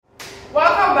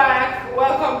Welcome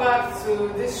back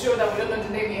to this show that we don't know the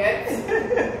name yet.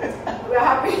 We're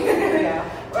happy. Yeah.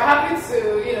 We're happy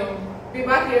to, be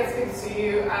back here to speak to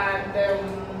you. And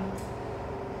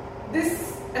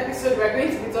this episode, we're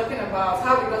going to be talking about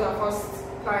how we got our first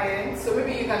client. So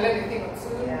maybe you can learn a thing or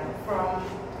two from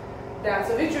that.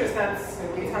 So Victoria starts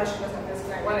with how she got her first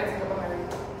client. What I think about my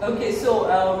week. Okay, so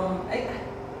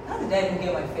how did I even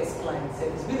get my first client? So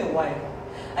it's been a while.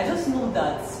 I just know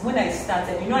that when I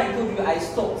started, I told you I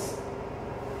stopped.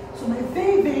 So my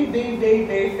very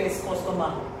first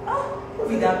customer, who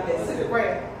did that person? Was it the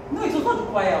choir? No, it was not the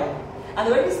choir. I'd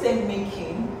already started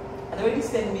making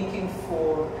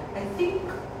for, I think,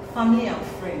 family and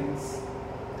friends.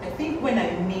 I think when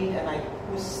I made and I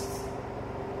post.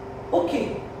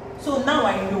 Okay, so now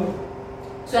I know.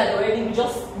 So we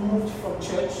just moved from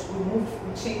church. We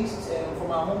changed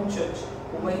from our home church.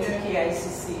 We went to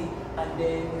KICC, and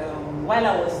then while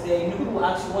I was there, people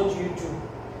asked, "What do you do?"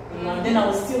 And then I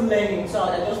was still learning, so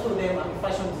I just told them I'm a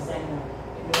fashion designer.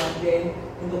 And then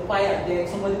in the choir, then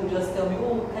somebody would just tell me,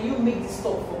 "Oh, can you make this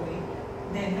top for me?"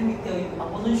 Then let me tell you, I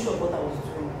wasn't sure what I was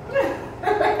doing. To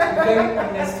be very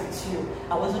honest with you,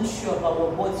 I wasn't sure about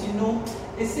what, but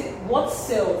they say what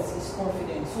sells is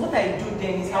confidence. So what I do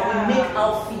then is I will make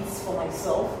outfits for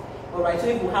myself. Alright, so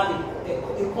if we have a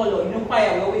color,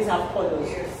 choir, we always have colors.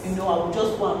 Yes. I will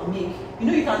just go and make.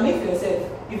 You can make for yourself.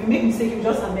 If you make mistake, you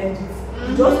just amend it.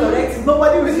 You just correct it.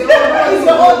 Nobody will know.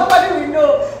 Nobody will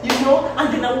know.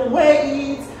 And then I will wear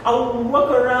it. I will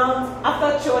walk around.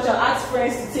 After church, I'll ask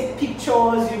friends to take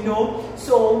pictures,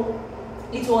 So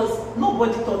it was,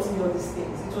 nobody taught me all these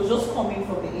things. It was just coming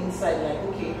from the inside, like,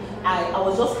 okay, I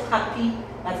was just happy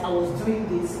that I was doing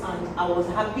this, and I was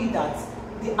happy that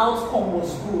the outcome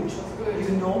was good.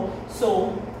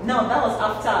 So now that was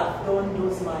after I've done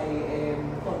my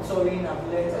contouring, I've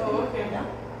learned. Oh, okay.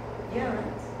 Yeah,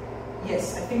 right.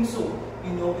 Yes, I think so.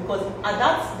 Because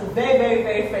at the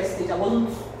very first stage, I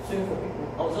wasn't sewing for people.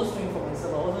 I was just sewing for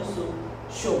myself. I wasn't so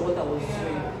sure what I was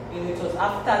doing. It was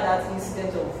after that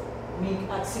incident of me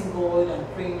asking God and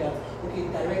praying that, okay,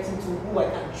 directing to who I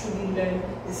can truly learn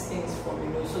these things from.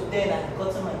 So then I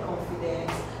got to my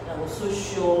confidence. I was so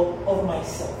sure of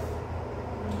myself.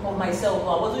 But I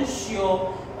wasn't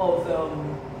sure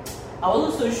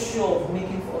of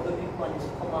making for other people and to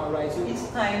come out right. So each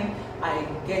time I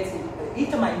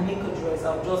make a dress,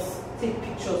 I'll just take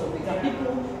pictures of it. And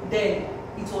people then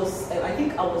it was I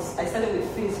started with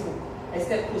Facebook. I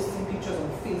started posting pictures on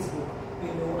Facebook,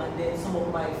 and then some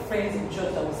of my friends in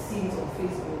church that would see it on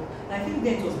Facebook. And I think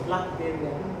then it was BlackBerry.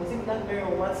 Was it BlackBerry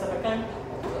or WhatsApp? I can't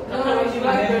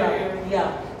remember.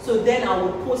 Yeah. So then I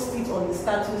would post it on the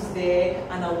status there,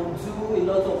 and I would do a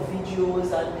lot of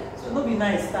videos, and so it'll be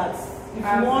nice that if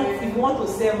you want to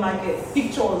sell market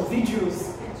pictures,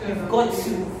 videos, you've got to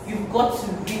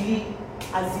really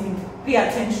pay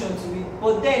attention to it.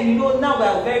 But then now we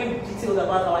are very detailed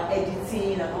about our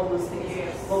editing and all those things.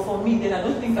 Yes. But for me then I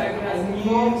don't think I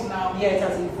knew. Now. Yeah, it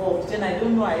has evolved. Then I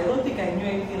don't think I knew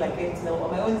anything like it now.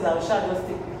 On my own is I will just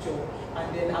take picture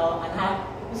and then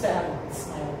people say I have a good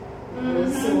smile.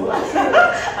 So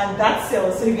and that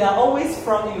sells. So if you are always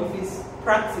frowning your face,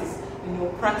 practice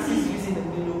using the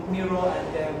mirror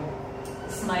and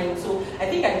smile. So I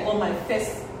think I got my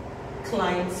first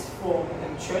clients from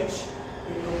church.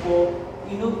 But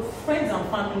friends and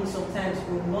family sometimes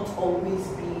will not always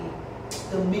be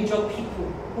the major people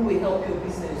who will help your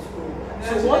business grow.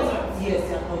 Yes,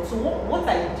 they are not. So what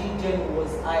I did then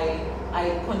was I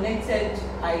connected.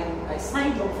 I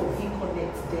signed up for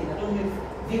VConnect then. I don't know if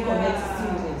VConnect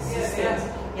still in existence.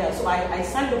 Yeah, so I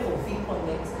signed up for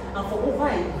VConnect, and for over a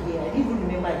year, I didn't even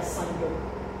remember I signed up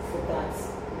for that.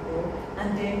 And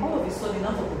then all of a sudden,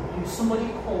 out of the blue, somebody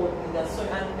called me that and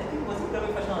I think it was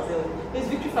Victory Fashion House then. There's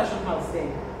Victory Fashion House then,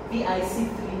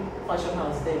 VIC3 Fashion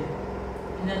House then.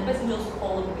 And then the person just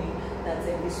called me that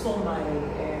they saw my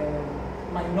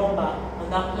number on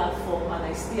that platform, and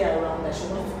I stay around. That she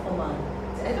wants to come and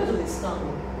I thought it was a scam.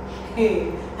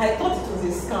 Hey, I thought it was a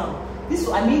scam. This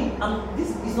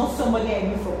is not somebody I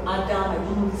knew from Adam. I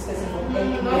don't know this person from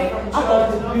anywhere.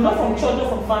 Not from church, not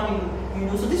from family.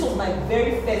 So this was my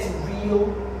very first real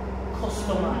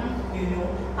customer.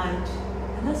 And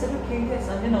I said, okay, yes.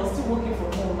 And then I was still working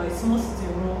from home, my small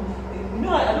sitting room.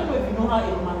 I don't know if you know how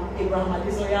Abraham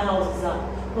Adesoya houses are.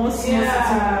 One small sitting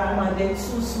room and then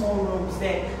two small rooms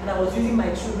there. And I was using my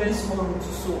children's small room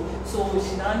to sew. So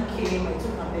she now came, I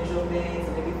took her measurements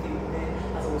and everything. And then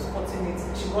as I was cutting it,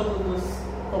 she got all those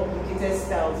complicated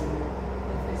styles,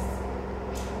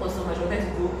 Also, I wanted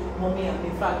to do mommy, and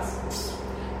in fact, I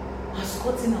was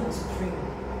cutting, I was praying.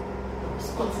 was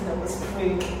cutting, I was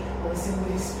praying, I was in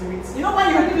Holy Spirit. You know when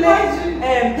you play,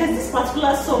 there's this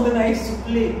particular song that I used to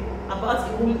play about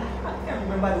a whole, I can't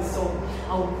remember the song.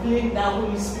 I would play that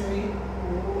Holy Spirit,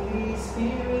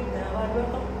 now I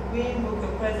welcome you, invoke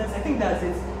your presence. I think that's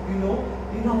it. You know,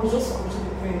 I was just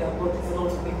praying that God is allowed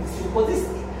to make this true. But this,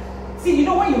 see, you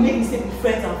know when you make mistake with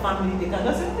friends and family, they can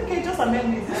just say, okay, just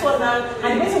amend this one now,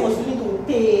 and the person was willing to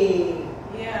pay.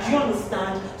 Yeah. Do you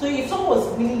understand? So if someone was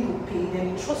willing to pay,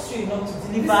 then he trusts you enough to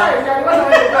deliver.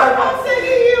 I'm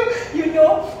telling you, you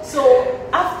know. So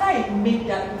after I made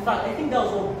that, in fact, I think that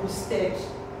was what boosted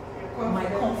my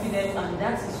confidence, and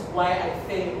that is why I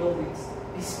fell in love with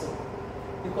this one.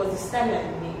 Because the style I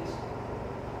made,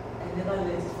 I never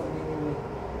learned it from anywhere.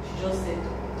 She just said,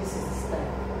 "This is the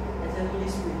style." I said, "Holy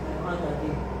Spirit, my hand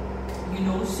again." You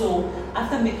know. So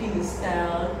after making the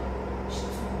style, she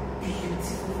took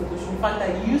beautiful photos. In fact, I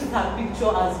used her picture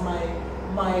as my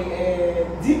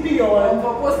DP on.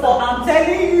 I'm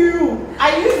telling you,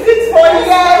 I used it for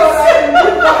years.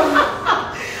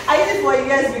 I used it for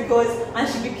years because, and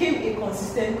she became a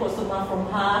consistent customer from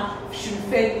her. She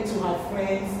referred me to her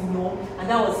friends, you know, and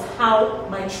that was how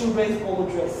my children's ball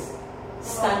dress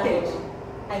started.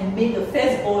 I made the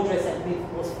first ball dress I made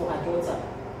was for her daughter.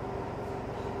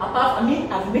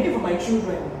 I've made it for my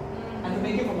children. And you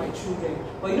make it for my children.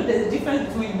 But you know, there's a difference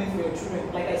between you make for your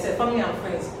children. Like I said, family and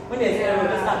friends. When there's error,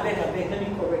 just beg, let me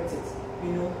correct it.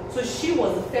 You know. So she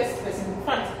was the first person. In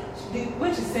fact,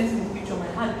 when she sent me the picture, my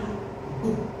heart do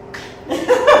boom.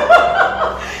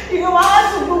 You know, my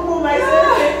heart do boom boom. I said,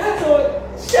 okay. So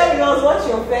share with us what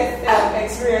your first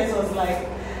experience was like.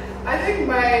 I think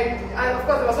of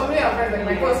course, there was family and friends, like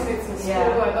my classmates in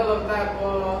school and all of that,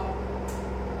 but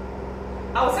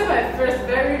I would say my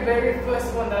very, very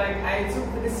first one that I took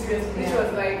really seriously, which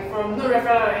was like from no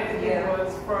referral or anything,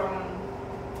 was from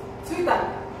Twitter.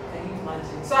 Can you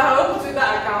imagine? So I have opened Twitter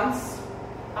accounts.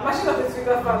 I'm actually not a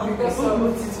Twitter fan because of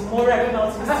tomorrow I don't know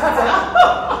how to use Twitter.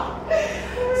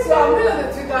 So I'm really not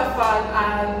a Twitter fan,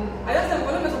 and I just said,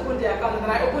 when I opened the account, and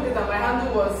then I opened it, and my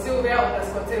handle was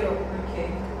Sylvia_Taylor. Okay.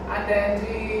 And then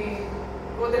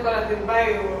what they call it, the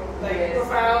bio, like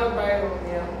profile bio,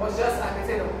 was just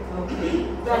Taylor. Okay.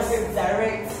 That's it.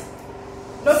 Direct.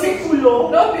 No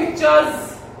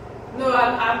pictures. No,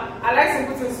 I like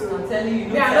simple things too. I'm telling you.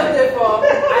 I'm not there for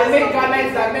I make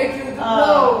garments that make you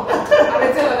no.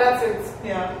 I'm Taylor, that's it.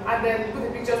 Yeah. And then put the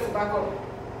pictures to back up.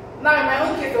 Now in my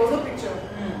own case, there was no picture.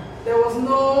 There was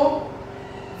no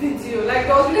video. Like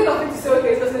there was really nothing to say.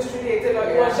 Okay, it's just really a Taylor.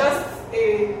 It was just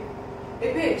a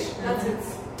page. That's it.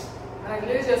 And the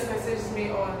lady just messaged me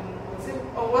on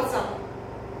WhatsApp.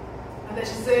 And then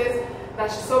she says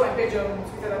that she saw my page on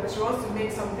Twitter, that she wants to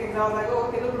make some things. I was like, oh,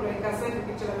 okay, no problem, you can send the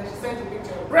picture. And then she sent the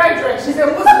picture. Brethren, she's a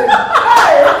Muslim.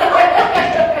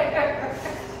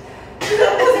 She's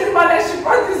a Muslim, and then she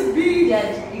brought this big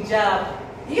hijab.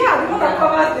 Yeah, the one that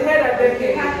covers the head and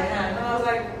the hand. And I was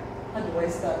like, how do I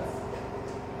start?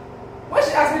 When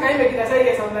she asked me, can you make it? I said,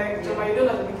 yes. I'm like, Joma, you don't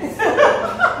have to make it.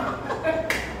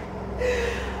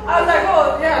 I was like,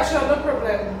 oh, yeah, sure, no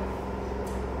problem.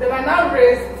 Then I now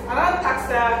raised, and I asked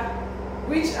her,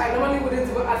 which I normally wouldn't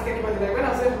even ask anybody. Like when I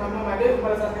was saying to my mom, I don't even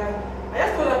bother asking her. I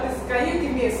just told her, please, can you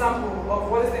give me a sample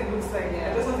of what this thing looks like?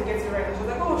 I just want to get it right. And she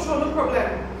was like, oh, sure, no problem.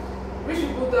 Rich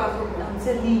people don't have problem. I'm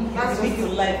telling you, that's make your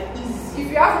life easy. If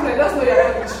you have problem, just know you're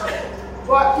not rich.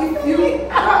 But if you,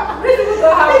 rich people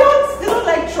don't have. They don't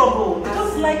like trouble. They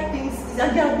just like things,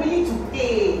 and they are willing to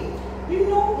pay. You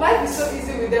know, life is so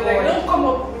easy with them. Like, they don't come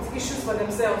up with issues for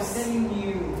themselves. I'm telling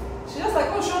you. She's just like,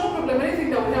 oh, sure, no problem. Anything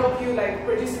that will help you like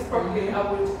produce it properly, I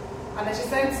would. And then she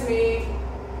sent me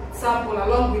sample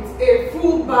along with a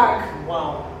full bag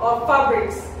of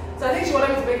fabrics. So I think she wanted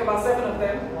me to make about 7 of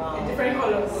them in different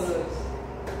colors. I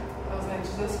was like,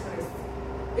 Jesus Christ.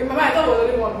 In my mind, I thought it was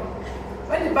only one.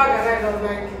 When the bag arrived, I was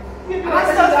like, and I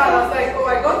was like, oh,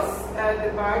 I got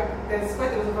the bag. There's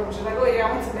quite a lot of fabric. She's like, oh yeah,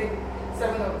 I want to make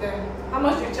 7 of them. How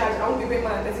much do you charge? I won't be paying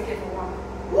more than 30K for one.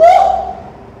 Woo!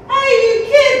 Are you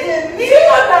kidding me? You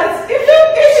know that if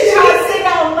she had said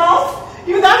out loud,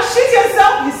 you'd have shit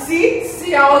yourself, you see?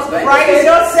 See, I was going to say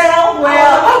yourself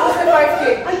well. I was going to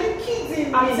say 5K. Are you kidding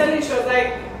me? I'm telling you, she was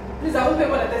like, please, I won't pay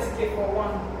more than 30K for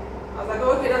one. I was like,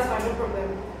 oh, okay, that's fine, no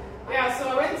problem. Yeah, so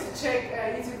I went to check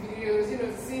YouTube videos,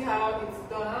 to see how it's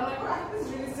done. And I'm like, this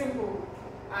is really simple.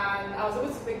 And I was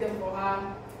able to make them for her.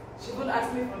 She would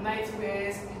ask me for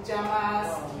nightwears, pajamas,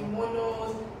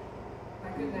 kimonos. My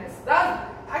goodness.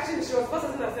 Actually, she was the first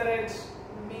person that started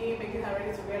me making her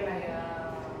ready to wear like.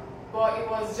 But it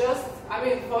was just,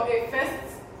 for a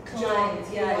first client.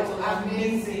 Yeah, it was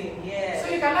amazing. Yeah.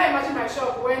 So you cannot imagine my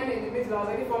shock when in the middle I was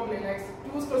already fumbling, like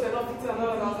people's clothes are not fitting and all.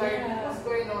 I was like, what's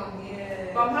going on?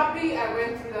 Yeah. But I'm happy I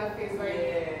went through that phase. Like,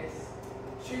 yes.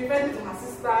 She referred me to her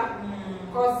sister,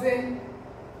 cousin,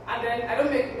 and then I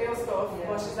don't make male stuff,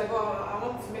 but she's like, oh, I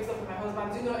want to make stuff with my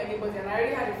husband. Do you know anybody? And I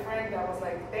already had a friend that was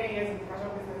like 10 years in the fashion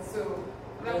business, so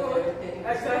I'm like, oh,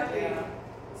 exactly. Yeah.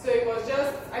 So it was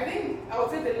just, I think I would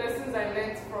say the lessons I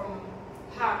learned from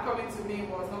her coming to me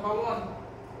was, number one,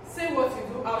 say what you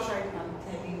do outrightly. I'm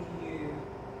telling you.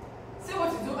 Say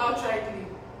what you do outrightly.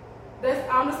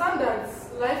 I understand that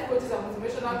life coaches and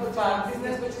motivational coaches and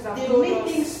business coaches have told us. They make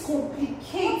things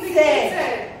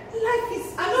complicated. Life is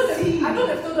easy. I know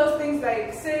they've told us things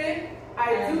like, say,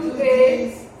 I do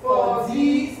this for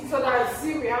this, so that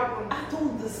see we happen. I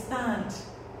don't understand.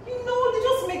 You know, they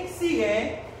just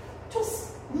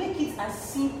just make it as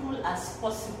simple as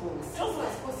possible.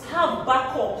 Just have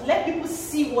backup. Let people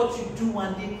see what you do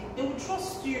and they will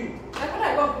trust you. Like when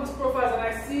I got people's profiles and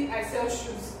I see I sell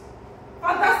shoes.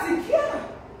 Fantastic, yeah.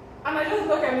 And I just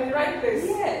look, I'm in the right place.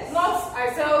 Yes. Not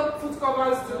I sell foot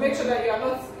covers to make sure that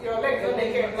your legs are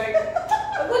naked. Like,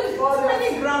 what is all that?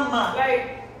 Many grandma.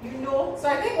 Like, you know. So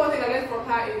I think one thing I learned from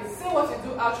her is say what you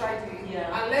do outrightly,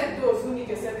 and let those who need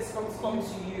your service come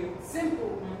to you.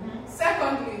 Simple.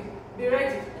 Secondly, be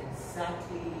ready.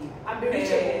 Exactly. And be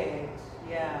reachable.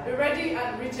 Yeah. Be ready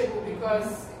and reachable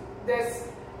because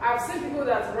I've seen people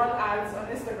that run ads on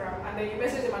Instagram and then you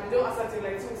message them and they don't answer till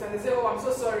like 2 weeks and they say, oh, I'm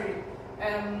so sorry.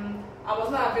 I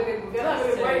was not available. You're not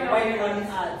available. Why are you running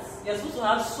ads? You're supposed to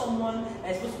have someone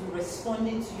that's supposed to be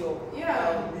responding to your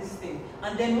this thing.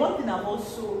 And then one thing I've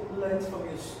also learned from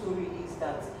your story is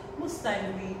that most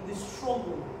times we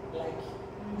struggle. Like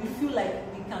we feel like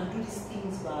we can do these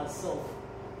things by ourselves.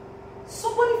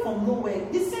 Somebody from nowhere,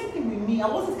 the same thing with me. I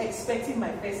wasn't expecting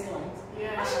my first client.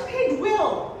 And she paid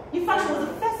well. In fact, she was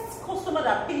the first customer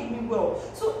that paid me well.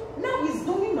 So now it's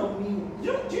dawning on me.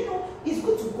 Do you know, it's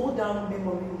good to go down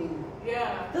memory lane.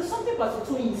 Yeah. There's something Pastor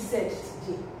Tony said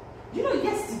today. You know,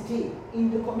 yesterday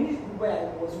in the community where I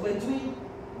was,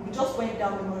 we just went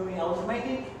down memory. I was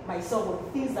reminding myself of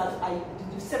the things that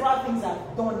several things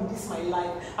I've done in this my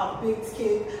life. I've baked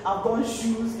cake, I've done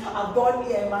shoes, I've done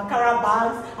Ankara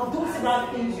bags, I've done several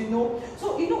things, you know.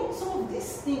 So, you know, some of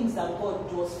these things that God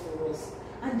does for us.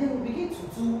 And then we begin to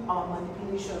do our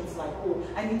manipulations like, oh,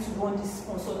 I need to run this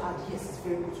sponsored ad. Yes, it's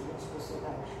very good to run sponsored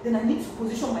ad. Then I need to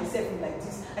position myself in like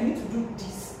this. I need to do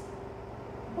this.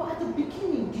 But at the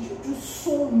beginning, did you do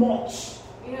so much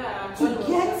to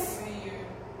get?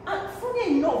 And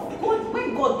funny enough,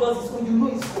 when God does his own, you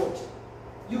know it's God.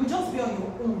 You will just be on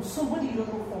your own. Somebody you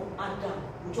don't know from Adam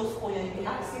will just call you and be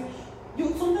asking. You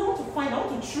want to find out,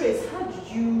 to trace, how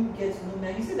did you get to know me?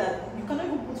 And you see that you cannot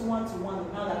even put one to one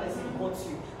on how that person got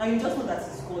you. And you just know that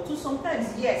it's God. So sometimes,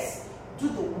 yes, do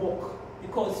the work.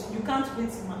 Because you can't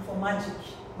wait for magic.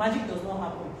 Magic does not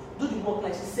happen. Do the work,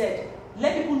 like she said.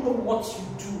 Let people know what you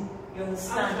do. You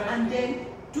understand? Okay. And then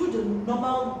do the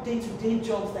normal day-to-day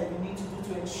jobs that you need to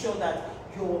do to ensure that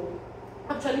you're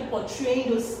actually portraying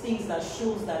those things that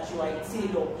shows that you are a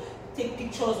tailor. Take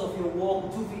pictures of your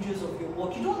work, do videos of your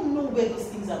work. You don't know where those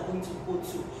things are going to go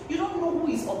to. You don't know who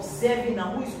is observing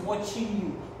and who is watching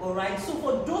you. Alright? So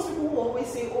for those people who always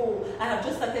say, oh, I have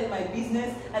just started my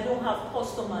business, I don't have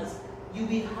customers. You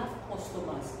will have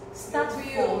customers. Start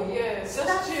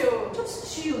chill.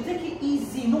 Just chill. Take it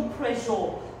easy, no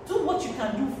pressure. Do what you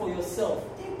can do for yourself.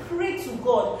 Then pray to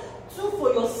God. Do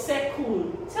for your circle.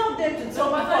 Tell them to tell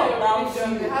people about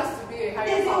you. There has to be a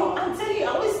higher power. I'm telling you, I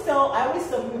always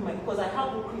tell people because I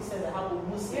have no Christians, I have no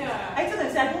Muslims. Yeah. I tell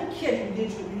them, say, I don't care the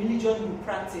religion you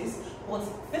practice, but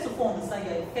first of all, understand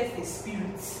you're first a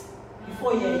spirit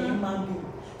before you're a human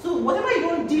being. So whatever you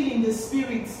don't deal in the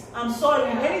spirit, I'm sorry,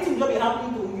 anything will be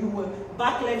happening to you,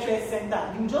 back lecture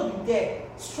center, you will just be there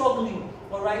struggling.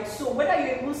 Alright, so whether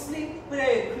you're a Muslim, whether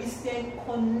you're a Christian,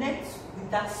 connect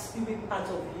with that spirit part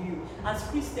of you. As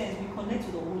Christians, we connect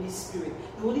with the Holy Spirit.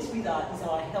 The Holy Spirit is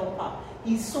our helper.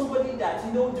 He's somebody that,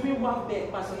 you know, during one day,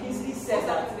 Pastor Kingsley says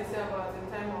that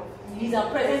he's a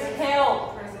present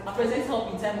help. A present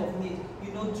help in time of need.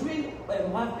 You know, during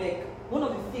Wabek, one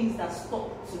of the things that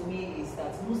stuck to me is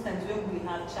that most times when we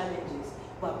have challenges,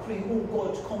 we're praying, oh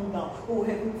God, come down. Oh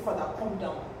Heavenly Father, come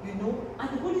down. You know? And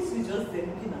the Holy Spirit just there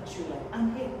looking at you like,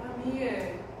 I'm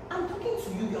here. I'm talking to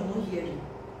you, you're not hearing.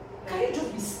 Can you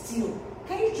just be still?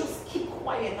 Can you just keep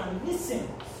quiet and listen?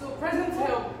 So present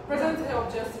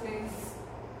help just means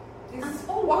it's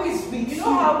always with you. You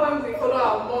know how when we follow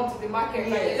our mom to the market,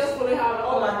 like they just follow her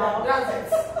all around. That's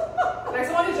it. Like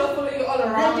somebody just follow you all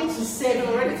around. Ready to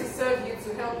serve ready to serve you,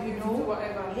 to help you to do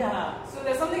whatever. Yeah. So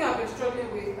there's something I've been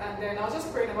struggling with, and then I was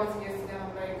just praying about it yesterday, and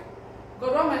I'm like,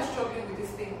 God, why am I struggling with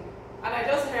this thing? And I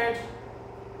just heard,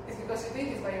 it's because you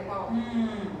think it's by your power.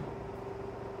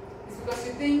 It's because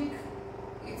you think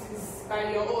it is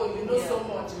by your own, you know so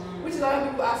much. Which is why when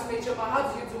people ask me, Choma, how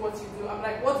do you do what you do? I'm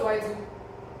like, what do I do?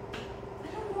 I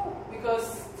don't know.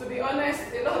 Because to be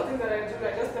honest, a lot of things that I do,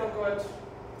 I just tell God.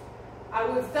 I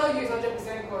would tell you it's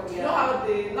 100% God. You know how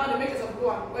they make us of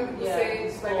God when people say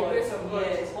it's by the grace of God.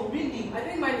 Yes. Oh, really? I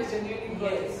think mine is genuinely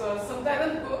God. Because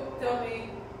sometimes people tell me,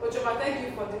 oh, Choma, thank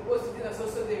you for the post you did on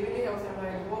social. They really helped me. I'm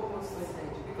like, what post was I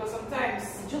do? Because sometimes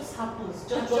it just happens,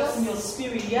 just in your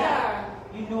spirit,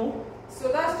 you know.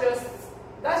 So that's just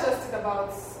it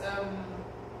about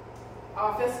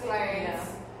our first client,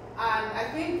 and I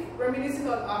think reminiscing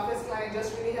on our first client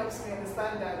just really helps me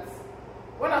understand that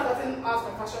when I started out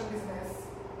my fashion business,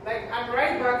 like I'm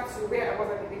right back to where I was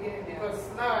at the beginning because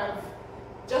now I've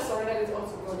just surrendered it all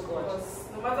to God. Because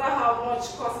no matter how much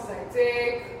courses I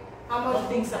take, how much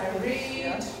things I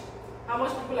read, how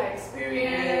much people I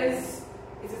experience.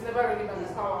 It is never really by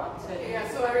His power.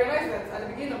 So I realized that at the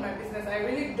beginning of my business, I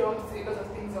really dumped a lot of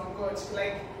things on God.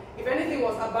 Like, if anything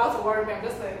was about to worry me, I'm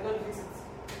just like, God fix it.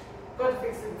 God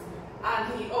fix it.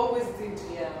 And He always did.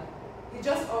 He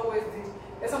just always did.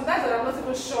 There's sometimes that I'm not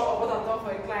even sure of what I've done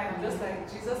for a client. I'm just like,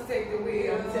 Jesus, take the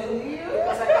wheel. I'm telling you.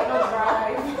 Because I cannot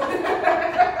drive.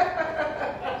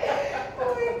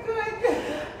 Oh my God.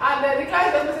 And then the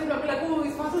client just message me and be like, oh,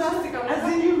 it's fantastic. I'm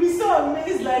as in, you'll be so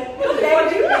amazed, like, you know the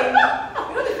funny thing?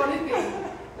 You know the funny thing?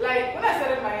 Like, when I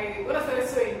started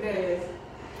sewing there,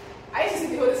 I used to see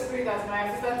the Holy Spirit as my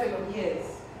assistant tailor.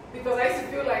 Yes. Because I used to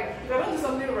feel like, if I don't do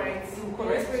something right, the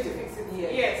Holy Spirit to fix it.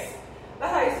 Yes.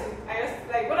 That's how I used to,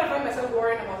 like, when I find myself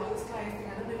worrying about all this client thing,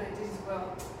 I don't know if I did it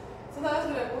well. So I was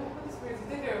like, oh, Holy Spirit, you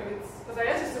take care of it. Because I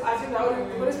used to assume that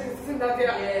the Holy Spirit is sitting that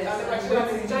there, and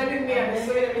the joining me and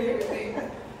sewing everything with me.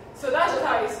 So that's just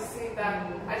how I used to see that.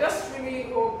 I just really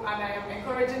hope, and I am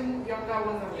encouraging younger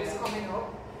ones that are just coming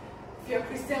up. If you're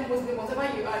Christian, Muslim, whatever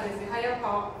you are, there's a higher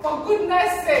power. For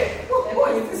goodness sake!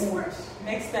 What is this word?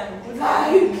 Next time,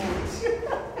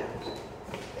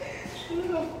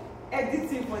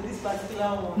 editing for this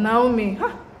particular one. Naomi.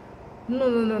 Huh? No,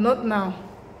 not now.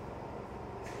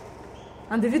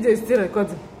 And the video is still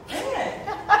recording. Can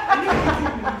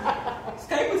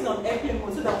you put it on airplane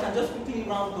mode so that we can just quickly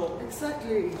round up?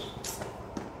 Exactly.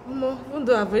 Even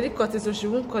though I've already cut it, so she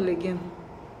won't call again.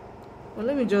 Well,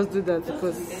 let me just do that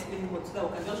because airplane mode so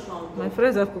that we can just round up. My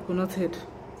friends have coconut head.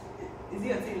 Is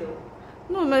he a tailor?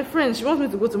 No, my friend. She wants me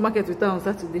to go to market with her on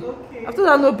Saturday. Okay. After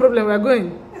that, no problem. We are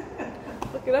going.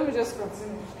 Okay, let me just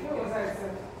continue. What was I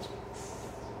saying?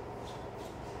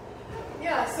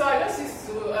 Yeah, so I just used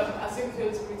to assume the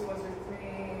Holy Spirit was with me.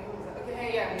 What was that? Okay,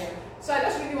 yeah. So I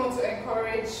just really want to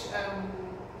encourage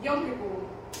young people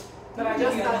that are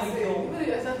just starting. Even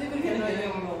if you're not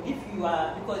young. If you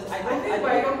are, because I think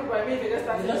by young people I mean they're just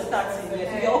starting.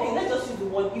 Yes. Okay, let's just use the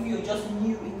word if you're just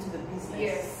new into the business.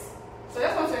 Yes. So I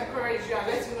just want to encourage you and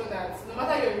let you know that no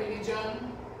matter your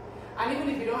religion, and even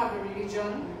if you don't have a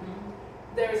religion,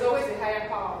 there is always a higher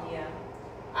power. Yeah.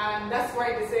 And that's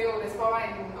why they say, oh, there's power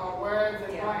in our words,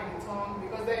 there's power in the tongue,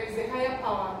 because there is a higher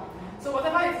power. So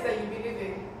whatever it is that you believe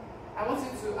in, I want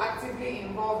you to actively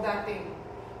involve that thing.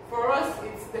 For us,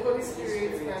 it's the Holy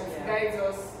Spirit that guides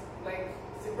us, like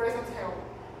it's a present help.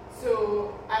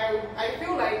 So I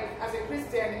feel like as a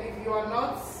Christian, if you are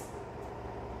not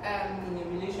in a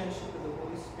relationship with the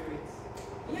Holy Spirit.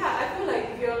 Yeah, I feel like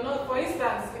if you're not, for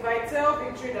instance, if I tell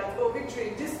Victory that, oh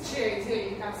Victory, this chair is here,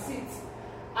 you can sit,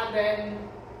 and then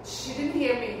she didn't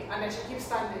hear me, and then she keeps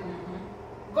standing.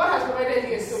 God has provided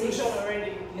you a solution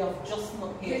already. You have just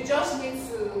not heard. You just need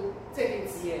to take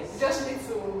it. Yes. You just need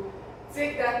to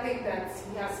take that thing that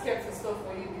He has kept in store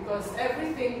for you, because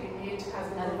everything you need has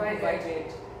been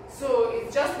provided. So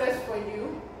it's just left for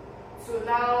you to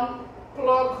now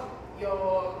plug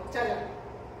your charger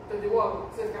to the wall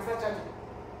so it can start charging.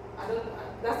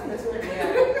 That's the best way.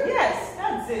 Yes,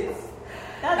 that's it.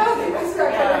 That's the best way I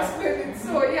can explain it.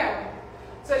 So yeah.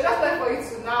 So it's just like for you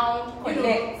to now,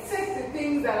 take the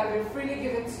things that have been freely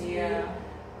given to you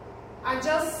and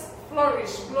just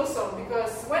flourish, blossom.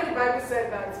 Because when the Bible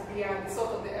said that we are the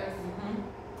salt of the earth,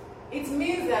 it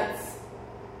means that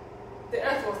the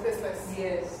earth was tasteless.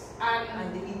 Yes.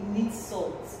 And it needs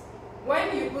salt.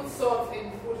 When you put salt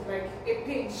in food, like a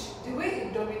pinch, the way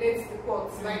it dominates the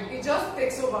pot, like it just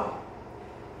takes over.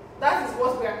 That is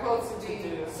what we are called to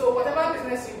do. So whatever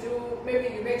business you do,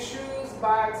 maybe you make shoes,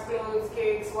 bags, clothes,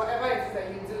 cakes, whatever it is that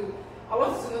you do, I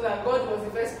want you to know that God was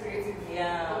the first creative.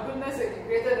 Yeah. For goodness sake, He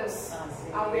created us.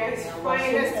 And we are His Yeah,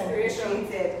 finest so creation.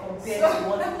 compared to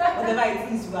whatever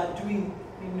it is you are doing,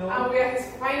 you know. And we are His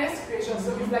finest creation.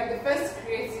 So He's like the first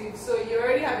creative. So you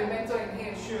already have a mentor in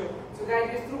Him. Sure. To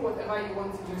guide you through whatever you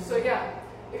want to do. So yeah,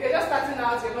 if you're just starting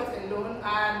out, you're not alone.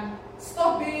 And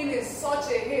stop being in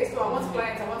such a haste. So I want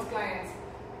clients.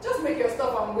 Just make your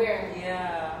stuff and wear.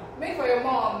 Yeah. Make for your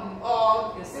mom.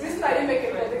 Or the reason I didn't make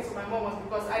a things for my mom was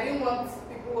because I didn't want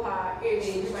people her age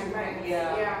to be my clients.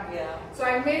 Yeah. So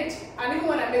I made, and even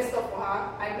when I made stuff for her,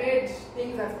 I made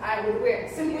things that I would wear.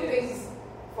 Simple things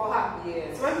for her.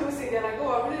 Yes. So when people see, they're like, oh,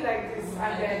 I really like this.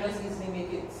 And then just easily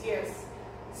make it. Yes.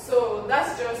 So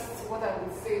that's just what I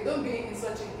would say. Don't be in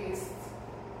such a haste.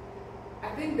 I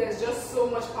think there's just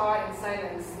so much power in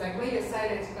silence. Like when you're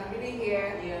silent, you can really hear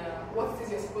what it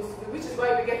is you're supposed to do, which is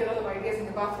why we get a lot of ideas in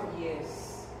the bathroom.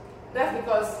 Yes. That's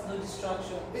because no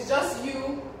distraction. It's just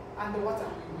you and the water.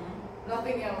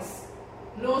 Nothing else.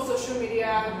 No social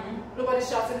media. Nobody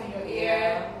shouting in your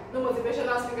ear. No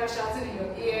motivational speaker shouting in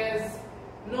your ears.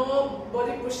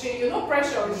 Nobody pushing you. No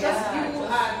pressure. It's just you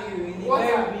and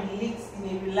water. In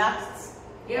a relaxed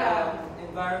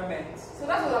environment. So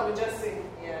that's what I would just say.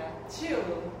 Yeah. Chill.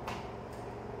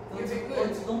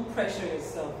 Don't pressure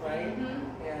yourself, right?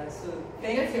 Yeah. So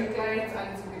get your clients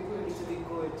and it will be good. It will be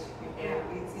good. You know,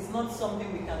 it's not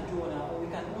something we can do on our own.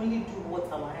 We can only do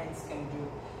what our hands can do.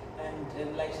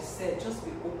 And like she said, just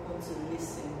be open to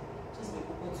listen. Just be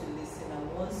open to listen. And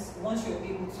once you're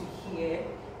able to hear,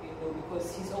 you know,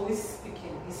 because He's always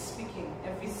speaking. He's speaking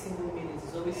every single minute.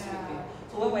 He's always speaking.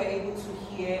 So when we're able to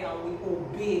hear and we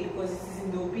obey, because it is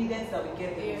in the obedience that we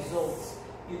get the results.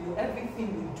 You know,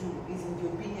 everything we do is in the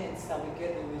obedience that we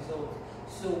get the result.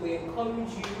 So we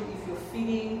encourage you, if you're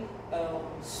feeling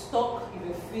stuck, if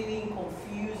you're feeling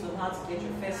confused on how to get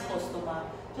your first customer,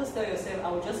 just tell yourself,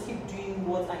 I will just keep doing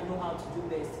what I know how to do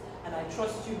best. And I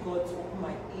trust you, God, to open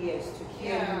my ears to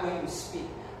hear you when you speak.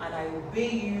 And I obey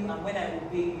you, and when I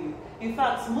obey you. In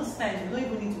fact, most times we don't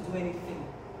even need to do anything.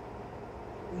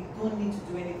 We don't need to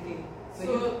do anything.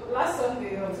 So last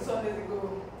Sunday or 2 Sundays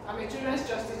ago, I'm a children's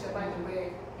church teacher, by the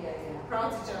way.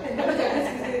 Proud teacher.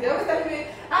 They always tell me,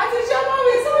 Auntie Chama,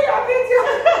 we saw your video.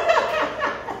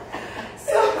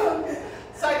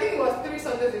 So I think it was 3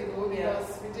 Sundays ago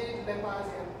because we did lepers.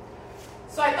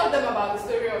 So I taught them about the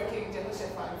story of King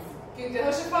Jehoshaphat. King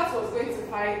Jehoshaphat was going to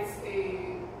fight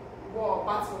a war,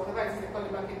 battle, whatever it is they call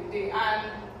it back in the day,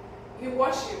 and he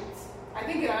worshipped. I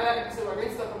think in another episode we're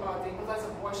going to talk about the importance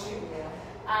of worship.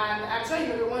 And I'm sure you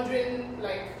may be wondering,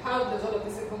 like, how does all of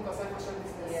this even concern fashion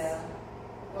business?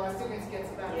 Well, I'm still going to get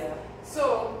to that.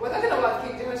 So, we're talking about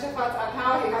King Jehoshaphat and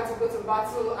how he had to go to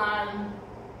battle, and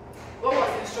what was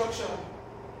the instruction?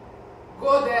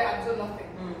 Go there and do nothing.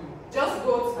 Just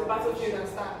go to the battlefield and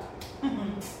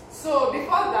stand. So,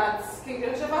 before that, King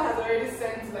Jehoshaphat has already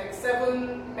sent like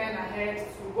 7 men ahead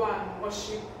to go and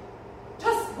worship.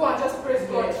 Just go and just praise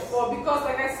God. Because,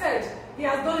 like I said, he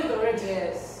has done it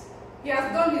already. He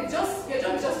has done it. Your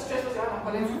job is just to stretch what you have and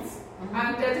collect it.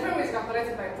 And there are different ways you can collect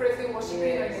it, by praising,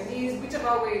 worshiping, on your knees,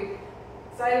 whichever way.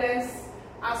 Silence.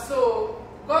 And so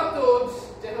God told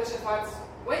Jehoshaphat,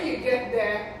 when you get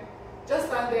there, just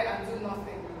stand there and do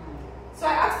nothing. So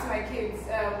I asked my kids,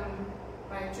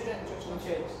 my children in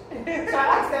church. So I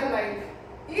asked them, like,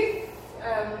 if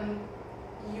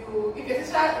your teacher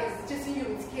is chasing you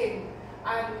with cane,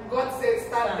 and God says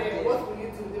stand there, what will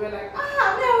you do? They were like, me, I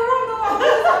will run.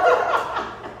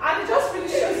 And it just really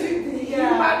shows you the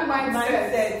human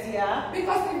mindset.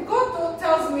 Because if God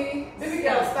tells me, baby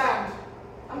girl, stand,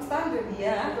 I'm standing.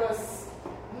 Because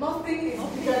nothing is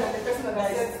bigger than the person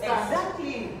that said stand.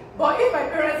 Exactly. But if my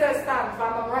parents said stand,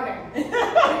 I'm running.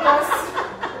 Because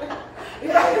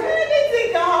anything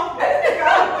can happen.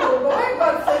 But when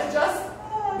God says just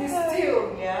be still.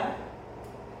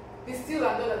 Be still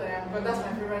and know that I am God. That's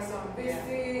my favorite song. Be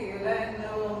still and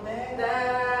know that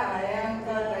I am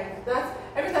God. Like that.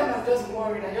 Every time I'm just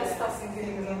worried, I just start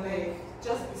singing it. Like,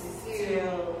 just be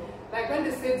still. Like when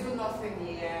they say do nothing,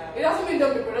 it doesn't mean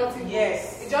don't be productive.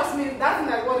 It just means that thing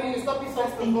that worrying you, stop it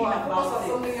first of all and focus on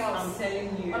something else. I'm telling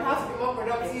you. On how to be more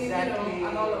productive,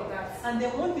 and all of that. And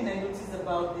then one thing I noticed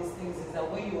about these things is that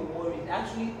when you're worried, it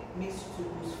actually makes you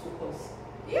lose focus.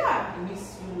 It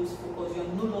makes you lose focus. You're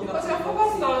no longer because you're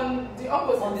focused on the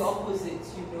opposite. On the opposite,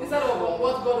 instead of on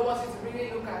what God wants you to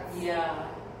really look at.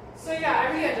 So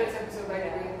I really enjoyed this episode, by the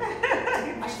way.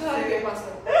 I should have been a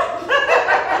pastor.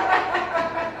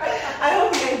 I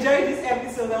hope you enjoyed this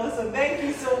episode also. Thank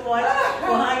you so much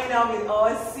for hanging out with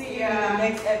us. See you in the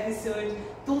next episode.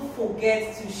 Don't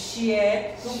forget to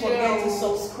share. Don't forget to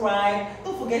subscribe.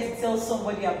 Don't forget to tell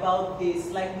somebody about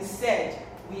this. Like we said,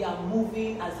 we are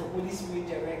moving as the Holy Spirit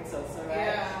directs us, all right?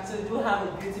 Yeah. So do have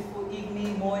a beautiful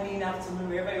evening, morning, afternoon,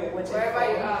 wherever you're watching.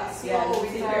 Wherever you are. Yeah,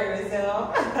 take care of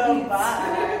yourself.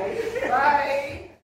 Bye. Bye.